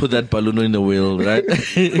 And we'll put that balloon in the wheel, right?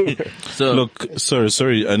 So look,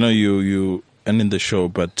 sorry. I know you end in the show,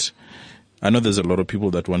 but I know there's a lot of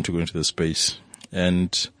people that want to go into the space,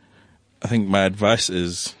 and I think my advice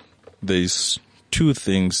is there's 2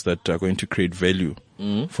 things that are going to create value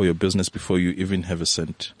for your business before you even have a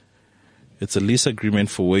cent. It's a lease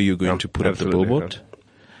agreement for where you're going to put up the billboard,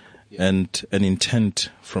 and an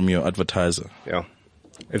intent from your advertiser. Yeah.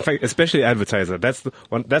 In fact, especially advertiser. That's the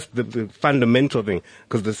fundamental thing,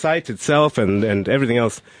 because the site itself and everything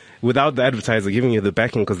else, without the advertiser giving you the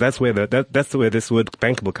backing, because that's where that's where this word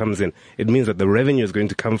bankable comes in. It means that the revenue is going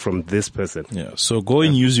to come from this person. Yeah. So go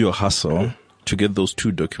and use your hustle to get those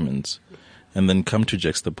 2 documents, and then come to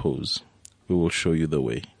Juxtapose. We will show you the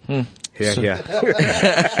way. Yeah.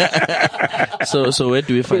 So where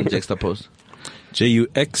do we find Juxtapose?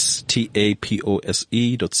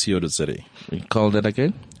 JUXTAPOSE.co.za. Call that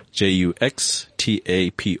again?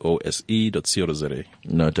 JUXTAPOSE.co.za.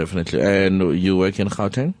 No, definitely. And you work in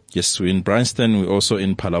Gauteng? Yes, we're in Bryanston. We're also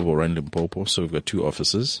in Phalaborwa and Limpopo. So we've got 2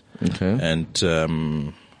 offices. Okay. And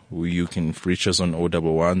you can reach us on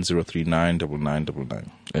 011 039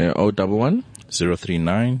 9999. 011?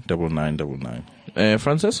 039 9999.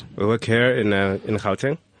 Francis? We work here in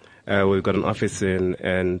Gauteng. We've got an office in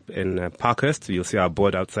Parkhurst. You'll see our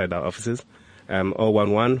board outside our offices.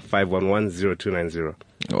 011 511 0290.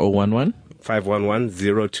 011? 511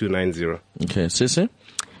 0290. Okay, Sissy?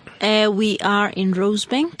 We are in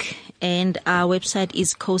Rosebank, and our website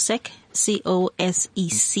is COSEC,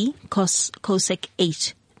 COSEC,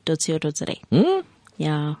 COSEC8.co.za.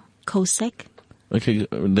 Yeah, COSEC. Okay,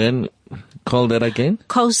 then call that again.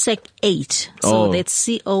 COSEC 8. So that's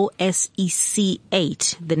COSEC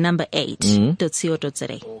 8, the number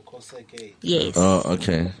 8.co.za. Yes. Oh,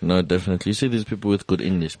 okay. No, definitely. You see these people with good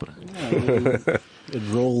English, bro. It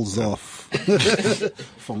rolls off.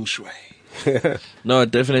 Feng shui. No,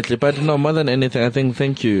 definitely. But no, more than anything, I think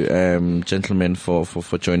thank you, gentlemen, for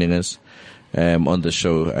joining us on the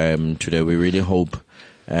show today. We really hope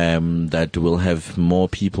that we'll have more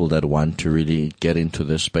people that want to really get into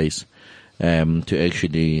this space. To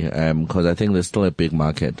actually, cause I think there's still a big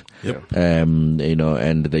market. Yep. You know,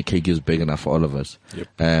 and the cake is big enough for all of us.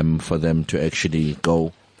 Yep. For them to actually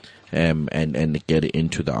go, and get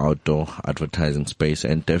into the outdoor advertising space.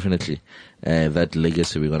 And definitely, that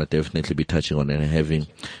legacy we're going to definitely be touching on and having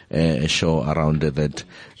a show around it that,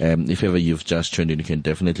 if ever you've just tuned in, you can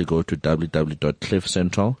definitely go to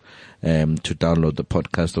www.cliffcentral, to download the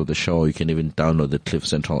podcast of the show. You can even download the Cliff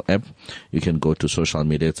Central app. You can go to social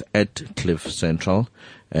media. It's at Cliff Central.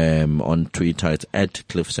 On Twitter, it's at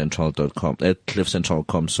cliffcentral.com, at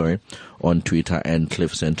cliffcentral.com, sorry, on Twitter, and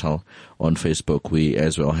Cliff Central on Facebook. We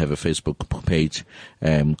as well have a Facebook page,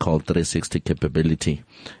 called 360 Capability,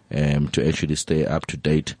 to actually stay up to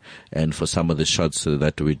date. And for some of the shots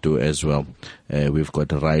that we do as well, we've got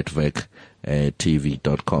rightvec,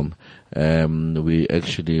 TV.com. We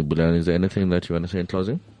actually, Bulelani, is there anything that you want to say in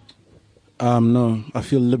closing? No, I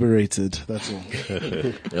feel liberated. That's all.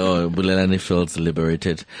 Oh, Bulelani feels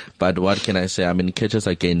liberated. But what can I say? I mean, catch us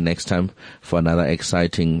again next time for another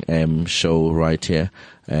exciting show right here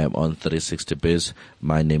on 360 Biz.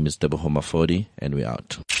 My name is Deboho Mafodi, and we're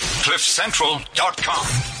out.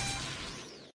 CliffCentral.com